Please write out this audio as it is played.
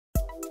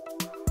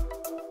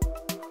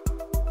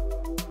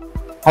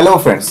Hello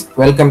friends,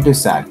 welcome to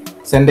SAT,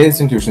 Centers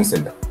and Tuition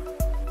Center.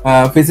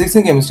 Physics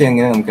and Chemistry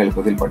എങ്ങനെ നമുക്ക്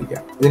എളുപ്പത്തിൽ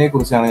പഠിക്കാം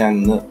ഇതിനെക്കുറിച്ചാണ് ഞാൻ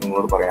ഇന്ന്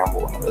നിങ്ങളോട് പറയാൻ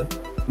പോകുന്നത്.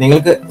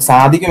 നിങ്ങൾക്ക്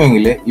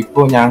സാധിക്കുമെങ്കിൽ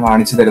ഇപ്പോൾ ഞാൻ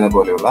കാണിച്ചു തരുന്ന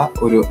പോലെയുള്ള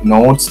ഒരു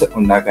നോട്ട്സ്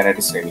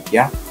ഉണ്ടാക്കാനായിട്ട്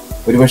ശ്രമിക്കുക.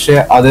 ഒരുപക്ഷെ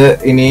അത്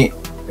ഇനി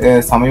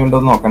സമയമുണ്ടോ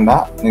എന്ന് നോക്കണ്ട,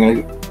 നിങ്ങൾ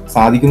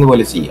സാധിക്കുന്ന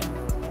പോലെ ചെയ്യാം.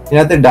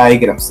 ഇതിനകത്ത്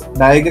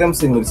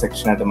ഡയഗ്രാംസ് നിങ്ങളൊരു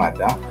സെക്ഷനായിട്ട്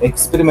മാറ്റാം,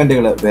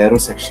 എക്സ്പെരിമെന്റുകൾ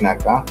വേറൊരു സെക്ഷൻ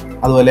ആക്കാം,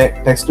 അതുപോലെ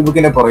ടെക്സ്റ്റ്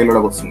ബുക്കിന്റെ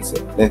പുറകിലുള്ള ക്വസ്റ്റ്യൻസ്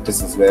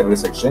ലെറ്റേഴ്സ് വേറൊരു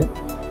സെക്ഷൻ,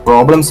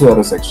 പ്രോബ്ലംസ്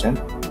വേറൊരു സെക്ഷൻ,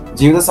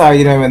 ജീവിത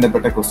സാഹചര്യവുമായി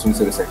ബന്ധപ്പെട്ട ക്വസ്റ്റ്യൻസ്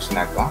ഒരു സെക്ഷൻ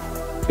ആക്കാം.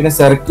 പിന്നെ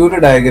സർക്യൂട്ട്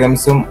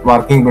ഡയഗ്രാംസും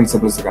വർക്കിംഗ്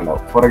പ്രിൻസിപ്പിൾസ് ഒക്കെ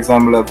ഉണ്ടാവും. ഫോർ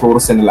എക്സാമ്പിൾ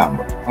ഫ്ലൂറസെന്റ്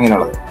ലാമ്പ്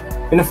അങ്ങനെയുള്ളത്.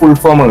 പിന്നെ ഫുൾ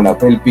ഫോമുകൾ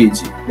ഉണ്ടാവും, LPG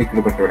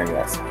ലിക്വിഡ് പെട്രോളിയം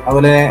ഗ്യാസ്,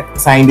 അതുപോലെ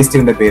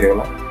സയന്റിസ്റ്റുകളുടെ പേരുകൾ,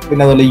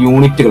 പിന്നെ അതുപോലെ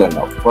യൂണിറ്റുകൾ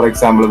ഉണ്ടാവും. ഫോർ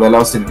എക്സാമ്പിൾ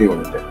വെലോസിറ്റി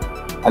യൂണിറ്റ്,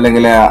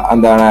 അല്ലെങ്കിൽ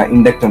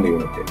ഇൻഡക്ടറിന്റെ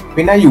യൂണിറ്റ്.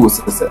 പിന്നെ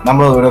യൂസസ്,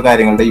 നമ്മൾ ഓരോ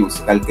കാര്യങ്ങളുടെ യൂസ്,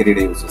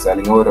 കൽക്കരിയുടെ യൂസസ്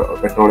അല്ലെങ്കിൽ ഓരോ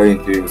പെട്രോളിയം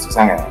യൂണിറ്റ് യൂസസ്,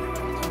 അങ്ങനെ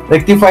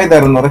റെക്ടിഫൈ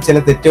തരുന്ന ചില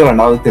തെറ്റുകൾ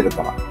ഉണ്ടാവും, അത്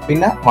തിരുത്തണം.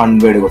 പിന്നെ വൺ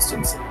വേർഡ്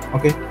ക്വസ്റ്റ്യൻസ്.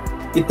 ഓക്കെ,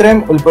 ഇത്രയും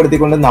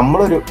ഉൾപ്പെടുത്തിക്കൊണ്ട്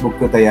നമ്മളൊരു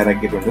ബുക്ക്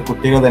തയ്യാറാക്കിയിട്ടുണ്ട്.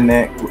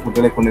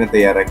 കുട്ടികളെ കൊണ്ട്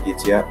തയ്യാറാക്കി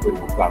വെച്ച ഒരു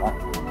ബുക്കാണ്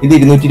ഇത്.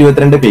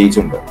 222 പേജ്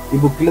ഉണ്ട്. ഈ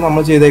ബുക്കിൽ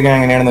നമ്മൾ ചെയ്തേക്കാൻ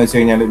എങ്ങനെയാണെന്ന് വെച്ച്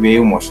കഴിഞ്ഞാൽ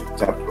വേവ് മോഷൻ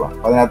ചാപ്റ്റർ 1.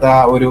 അതിനകത്ത് ആ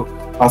ഒരു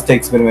ഫസ്റ്റ്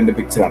എക്സ്പെരിമെന്റ്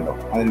പിക്ചർ ഉണ്ടോ,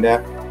 അതിന്റെ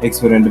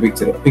എക്സ്പെരിമെന്റ്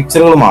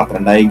പിക്ചറുകൾ മാത്രം,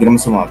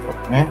 ഡയഗ്രാംസ് മാത്രം,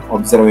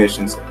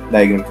 ഒബ്സർവേഷൻസ്,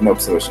 ഡയഗ്രാംസിന്റെ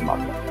ഒബ്സർവേഷൻ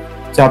മാത്രം.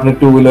 Chapter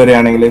 2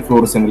 വരെയാണെങ്കിൽ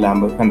fluorescent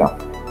lamp കണ്ടാവും.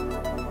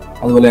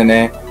 അതുപോലെ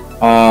തന്നെ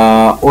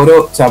ഓരോ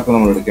ചാപ്റ്റർ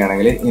നമ്മൾ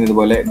എടുക്കുകയാണെങ്കിൽ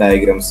ഇതുപോലെ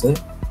ഡയഗ്രാംസ്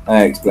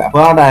എക്സ്പ്ലെയിൻ. അപ്പൊ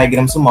ആ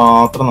ഡയഗ്രാംസ്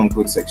മാത്രം നമുക്ക്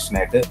ഒരു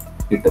സെക്ഷനായിട്ട്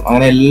കിട്ടും.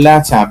 അങ്ങനെ എല്ലാ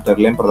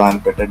ചാപ്റ്ററിലെയും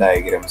പ്രധാനപ്പെട്ട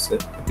ഡയഗ്രാംസ്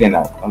ഒക്കെ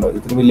ഉണ്ടാവും.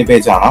 ഇത്ര വലിയ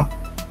പേജാണ്,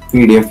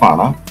 PDF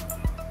ആണ്,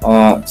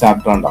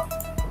 ചാപ്റ്റർ ഉണ്ടാവും.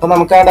 അപ്പൊ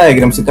നമുക്ക് ആ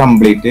ഡയഗ്രാംസ്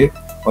കംപ്ലീറ്റ്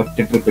ഒറ്റ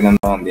ട്രിപ്പിന്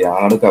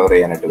അങ്ങോട്ട് കവർ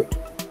ചെയ്യാനായിട്ട് പറ്റും.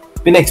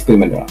 പിന്നെ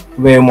എക്സ്പെരിമെന്റ് ആണ്,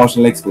 wave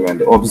motional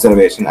experiment,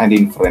 observation and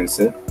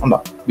inference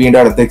ഉണ്ടാവും. വീണ്ടും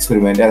അടുത്ത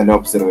എക്സ്പെരിമെന്റ്, അതിന്റെ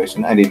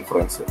ഒബ്സർവേഷൻ ആൻഡ്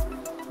ഇൻഫറൻസ്,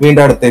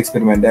 വീണ്ടും അടുത്ത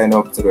എക്സ്പെരിമെന്റ്, അതിന്റെ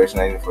ഒബ്സർവേഷൻ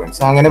ആൻഡ്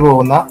ഇൻഫറൻസ്, അങ്ങനെ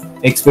പോകുന്ന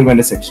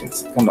എക്സ്പെരിമെന്റ്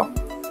സെക്ഷൻസ് കണ്ടോ.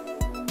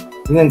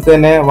 ഇത് നിങ്ങൾക്ക്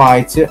തന്നെ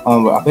വായിച്ച്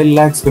അപ്പൊ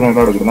എല്ലാ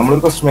എക്സ്പെരിമെന്റും എടുക്കും.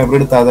 നമ്മളൊരു ക്വസ്റ്റ്യൻ പേപ്പർ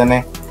എടുത്താൽ തന്നെ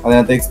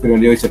അതിനകത്ത്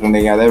എക്സ്പെരിമെന്റ്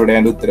ചോദിച്ചിട്ടുണ്ടെങ്കിൽ അത്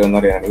എവിടെയാണ് ഉത്തരം എന്ന്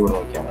അറിയാനാണെങ്കിൽ ഇവിടെ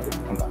നോക്കിയാൽ മതി.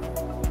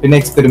 പിന്നെ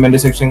എക്സ്പെരിമെന്റ്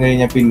സെക്ഷൻ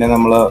കഴിഞ്ഞാൽ പിന്നെ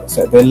നമ്മൾ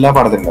എല്ലാ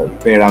പാഠത്തിലും ഉണ്ടാവും.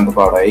 ഇപ്പൊ 7ാമത്തെ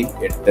പാഠമായി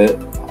 8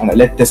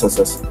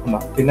 ലെറ്റസസ്.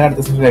 പിന്നെ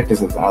അടുത്ത സെക്ഷൻ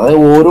ലെറ്റസസ്. അതായത്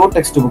ഓരോ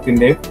ടെക്സ്റ്റ്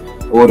ബുക്കിന്റെയും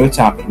ഓരോ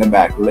ചാപ്റ്ററിന്റെ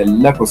ബാക്കിലുള്ള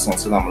എല്ലാ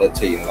ക്വസ്റ്റ്യൻസും നമ്മൾ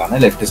ചെയ്യുന്നതാണ്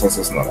ലെറ്റസസ്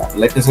എന്ന്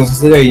പറയുന്നത്.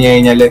 ലെറ്റസസ് കഴിഞ്ഞ്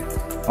കഴിഞ്ഞാൽ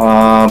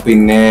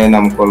പിന്നെ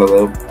നമുക്കുള്ളത്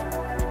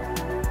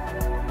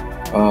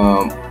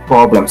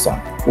പ്രോബ്ലംസ്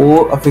ആണ്.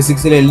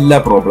 ഫിസിക്സിലെ എല്ലാ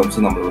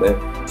പ്രോബ്ലംസും നമ്മളിവിടെ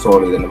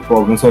സോൾവ് ചെയ്തിട്ടുണ്ട്.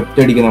 പ്രോബ്ലംസ്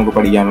ഒറ്റയടിക്ക് നമുക്ക്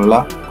പഠിക്കാനുള്ള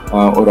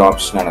ഒരു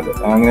ഓപ്ഷനാണത്.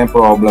 അങ്ങനെ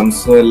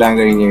പ്രോബ്ലംസ് എല്ലാം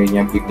കഴിഞ്ഞ്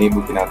കഴിഞ്ഞാൽ പിന്നെ ഈ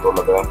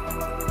ബുക്കിനകത്തുള്ളത്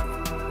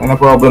അങ്ങനെ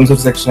പ്രോബ്ലംസ്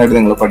ഒരു സെക്ഷനായിട്ട്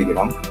നിങ്ങൾ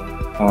പഠിക്കണം.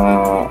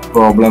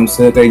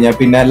 പ്രോബ്ലംസ് കഴിഞ്ഞാൽ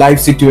പിന്നെ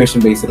ലൈഫ് സിറ്റുവേഷൻ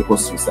ബേസ്ഡ്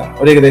ക്വസ്റ്റ്യൻസ് ആണ്.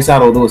 ഒരു ഏകദേശം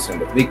 60 ക്വസ്റ്റ്യൻ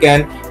ഉണ്ട്. We can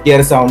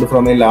hear sound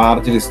from A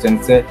large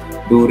distance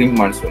during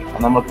monsoon.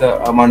 നമുക്ക്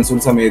മൺസൂൺ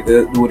സമയത്ത്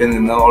ദൂരെ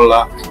നിന്നുള്ള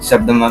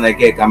ശബ്ദം നന്നായി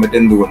കേൾക്കാൻ പറ്റും.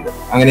 എന്തുകൊണ്ട്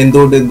അങ്ങനെ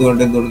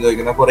എന്തുകൊണ്ട്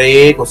ചോദിക്കുന്ന കുറെ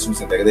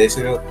ക്വസ്റ്റ്യൻസ് ഉണ്ട്.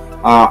 ഏകദേശം ഒരു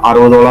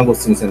 60ഓളം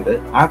ക്വസ്റ്റ്യൻസ് ഉണ്ട്.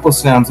 ആ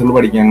ക്വസ്റ്റ്യൻ ആൻസറുകൾ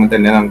പഠിക്കുകയാണെങ്കിൽ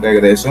തന്നെ നമുക്ക്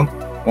ഏകദേശം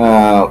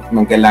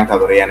നമുക്ക് എല്ലാം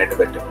കവർ ചെയ്യാനായിട്ട്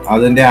പറ്റും.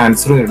 അതിന്റെ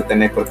ആൻസറും ഇവിടെ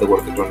തന്നെ പുറത്ത്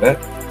കൊടുത്തിട്ടുണ്ട്.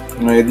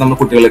 ഇത് നമ്മൾ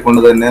കുട്ടികളെ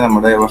കൊണ്ട് തന്നെ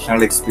നമ്മുടെ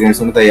വർഷങ്ങളുടെ എക്സ്പീരിയൻസ്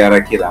കൊണ്ട്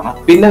തയ്യാറാക്കിയതാണ്.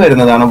 പിന്നെ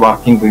വരുന്നതാണ്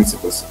വർക്കിംഗ്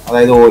പ്രിൻസിപ്പിൾസ്.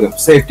 അതായത് ഓരോ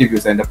സേഫ്റ്റി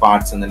ഫ്യൂസ്, അതിന്റെ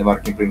പാർട്സ് എന്താണ്,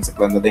 വർക്കിംഗ്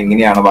പ്രിൻസിപ്പിൾ എന്നത്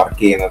എങ്ങനെയാണ് വർക്ക്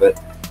ചെയ്യുന്നത്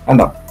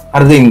കണ്ടോ.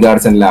 അടുത്ത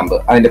ഇൻഗാർഡ്സൺ ലാമ്പ്,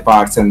 അതിന്റെ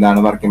പാർട്സ് എന്താണ്,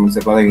 വർക്കിംഗ്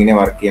പ്രിൻസിപ്പിൾ അത്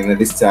എങ്ങനെയാണ് വർക്ക് ചെയ്യുന്നത്,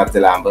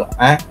 ഡിസ്ചാർജ് ലാമ്പ്,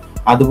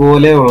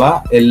 അതുപോലെയുള്ള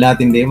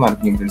എല്ലാത്തിന്റെയും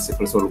വർക്കിംഗ്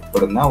പ്രിൻസിപ്പിൾസ്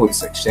ഉൾപ്പെടുന്ന ഒരു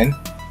സെക്ഷൻ.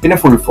 പിന്നെ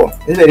ഫുൾ ഫോം,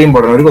 ഇത് വെരി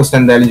ഇമ്പോർട്ടന്റ്. ഒരു ക്വസ്റ്റൻ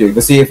എന്തായാലും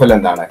ചോദിക്കും. CFL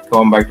എന്താണ്,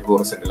 കോമ്പാക്ട്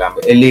ഫ്ലൂറസെന്റ് ലാമ്പ്,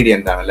 LED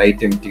എന്താണ്,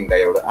 ലൈറ്റ് എമിറ്റിംഗ്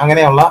ഡയോഡ്,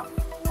 അങ്ങനെയുള്ള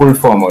ഫുൾ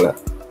ഫോമുകൾ.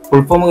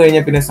 ഫുൾ ഫോം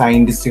കഴിഞ്ഞാൽ പിന്നെ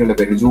സയന്റിസ്റ്റുകളുടെ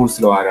പേര്, ജൂൾസ്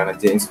ലോ ആരാണ്,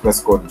 ജെയിംസ്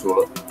പ്രെസ്കോട്ട്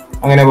ജൂള്,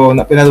 അങ്ങനെ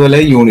പോകുന്ന. പിന്നെ അതുപോലെ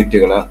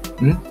യൂണിറ്റുകൾ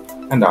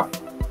എന്താ,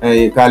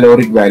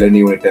 കാലോറിക് വാല്യൂന്റെ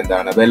യൂണിറ്റ്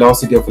എന്താണ്,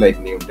 വെലോസിറ്റി ഓഫ്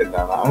ലൈറ്റിന്റെ യൂണിറ്റ്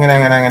എന്താണ്,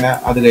 അങ്ങനെ.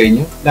 അത്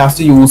കഴിഞ്ഞ്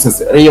ലാസ്റ്റ്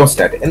യൂസസ്,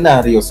 റിയോസ്റ്റാറ്റ്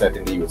എന്താണ്,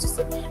 റിയോസ്റ്റാറ്റിന്റെ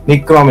യൂസസ്,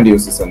 നിക്രോമിന്റെ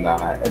യൂസസ്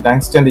എന്താണ്,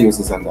 ടങ്സ്റ്റന്റെ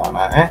യൂസസ്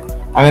എന്താണ്,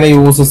 അങ്ങനെ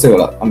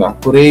യൂസസുകൾ എന്താ,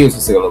 കുറെ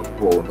യൂസസുകൾ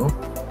പോകുന്നു.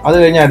 അത്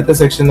കഴിഞ്ഞ് അടുത്ത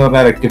സെക്ഷൻ എന്ന്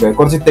പറഞ്ഞാൽ റെക്ടിഫൈ,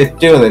 കുറച്ച്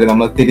തെറ്റുകൾ തരും,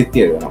 നമ്മൾ തിരുത്തി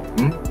എഴുതണം.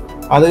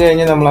 അത്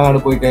കഴിഞ്ഞ് നമ്മൾ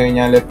അങ്ങോട്ട് പോയി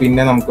കഴിഞ്ഞാൽ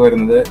പിന്നെ നമുക്ക്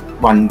വരുന്നത്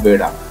വൺ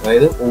വേർഡ് ആണ്.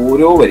 അതായത്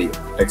ഓരോ വരിയും,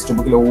 ടെക്സ്റ്റ്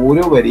ബുക്കിൽ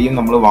ഓരോ വരിയും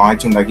നമ്മൾ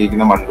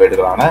വായിച്ചുണ്ടാക്കിയിരിക്കുന്ന വൺ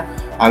വേർഡുകളാണ്.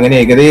 അങ്ങനെ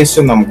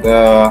ഏകദേശം നമുക്ക്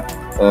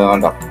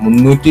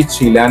 300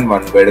 ചില്ലാൻ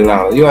വൺ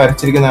വേർഡുകളാണ് ഈ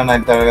വരച്ചിരിക്കുന്നതാണ്.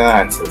 അതിന്റെ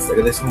ആൻസേഴ്സ്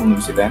ഏകദേശം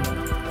 300 ചില്ലാൻ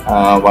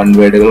വൺ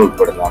വേർഡുകൾ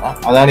ഉൾപ്പെടുന്നതാണ്.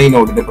 അതാണ് ഈ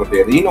നോട്ടിന്റെ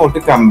പ്രത്യേകത. ഈ നോട്ട്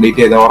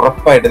കംപ്ലീറ്റ് ചെയ്ത്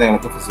ഉറപ്പായിട്ട്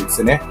നിങ്ങൾക്ക്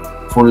ഫിസിക്സിന്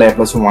ഫുൾ A+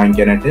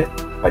 വാങ്ങിക്കാനായിട്ട്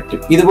പറ്റും.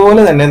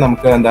 ഇതുപോലെ തന്നെ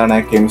നമുക്ക് എന്താണ്,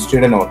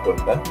 കെമിസ്ട്രിയുടെ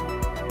നോട്ടുണ്ട്.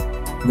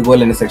 ഇതുപോലെ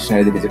തന്നെ സെക്ഷൻ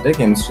എഴുതി വെച്ചിട്ട്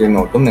കെമിസ്ട്രി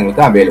നോട്ടും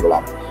നിങ്ങൾക്ക് അവൈലബിൾ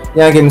ആണ്.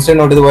 ഞാൻ കെമിസ്ട്രി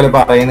നോട്ട് ഇതുപോലെ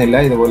പറയുന്നില്ല,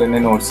 ഇതുപോലെ തന്നെ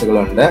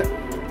നോട്ട്സുകളുണ്ട്.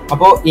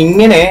 അപ്പോൾ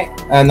ഇങ്ങനെ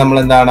നമ്മൾ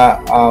എന്താണ്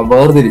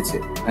വേർതിരിച്ച്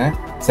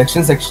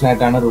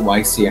സെക്ഷനായിട്ടാണ്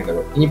റിവൈസ്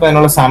ചെയ്യേണ്ടത്. ഇനിയിപ്പോൾ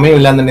അതിനുള്ള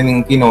സമയമില്ല എന്നുണ്ടെങ്കിൽ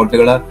നിങ്ങൾക്ക് ഈ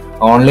നോട്ടുകൾ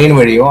ഓൺലൈൻ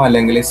വഴിയോ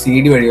അല്ലെങ്കിൽ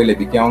CD വഴിയോ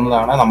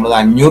ലഭിക്കാവുന്നതാണ്. നമ്മൾ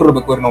 500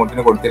 രൂപയ്ക്ക് ഒരു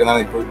നോട്ടിന് കൊടുത്തിരുന്നാൽ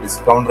ഇപ്പോൾ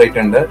ഡിസ്കൗണ്ട്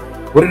റേറ്റ് ഉണ്ട്.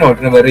 ഒരു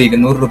നോട്ടിന് വെറും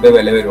 200 രൂപ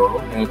വില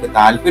വരുള്ളൂ. നിങ്ങൾക്ക്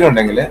താല്പര്യം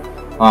ഉണ്ടെങ്കിൽ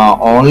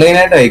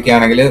ഓൺലൈനായിട്ട്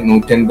അയക്കുകയാണെങ്കിൽ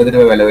 150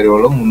 രൂപ വില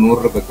വരുള്ളൂ.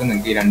 300 രൂപയ്ക്ക്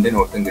നിങ്ങൾക്ക് ഈ 2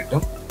 നോട്ടും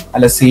കിട്ടും.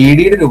 അല്ല, CD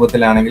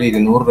രൂപത്തിലാണെങ്കിൽ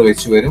 200 രൂപ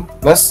വെച്ച് വരും.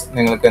 പ്ലസ്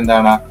നിങ്ങൾക്ക്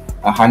എന്താണ്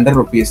 100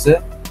 റുപ്പീസ്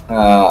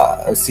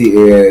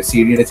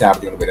CD യുടെ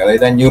ചാർജുകൾ വരും.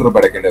 അതായത് 500 രൂപ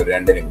അടയ്ക്കേണ്ടി വരും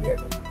രണ്ടിനും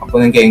കൂടിയായിട്ട്. അപ്പോൾ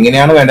നിങ്ങൾക്ക്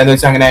എങ്ങനെയാണ് വേണ്ടതെന്ന്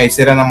വെച്ചാൽ അങ്ങനെ അയച്ചു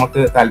തരാൻ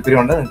നമുക്ക്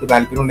താല്പര്യമുണ്ട്. നിങ്ങൾക്ക്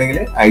താല്പര്യം ഉണ്ടെങ്കിൽ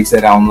അയച്ചു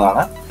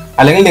തരാവുന്നതാണ്.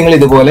 അല്ലെങ്കിൽ നിങ്ങൾ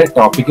ഇതുപോലെ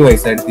ടോപ്പിക്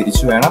വൈസ് ആയിട്ട്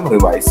തിരിച്ചു വേണം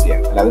റിവൈസ്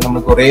ചെയ്യാൻ. അല്ലാതെ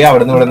നമ്മൾ കുറെ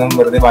അവിടെ നിന്ന് ഇവിടെ നിന്നും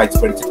വെറുതെ വായിച്ച്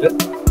പഠിച്ചിട്ട്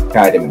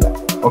കാര്യമില്ല.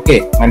 ഓക്കെ,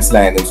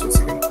 മനസ്സിലായെന്ന്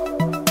വിശ്വസിക്കുന്നു.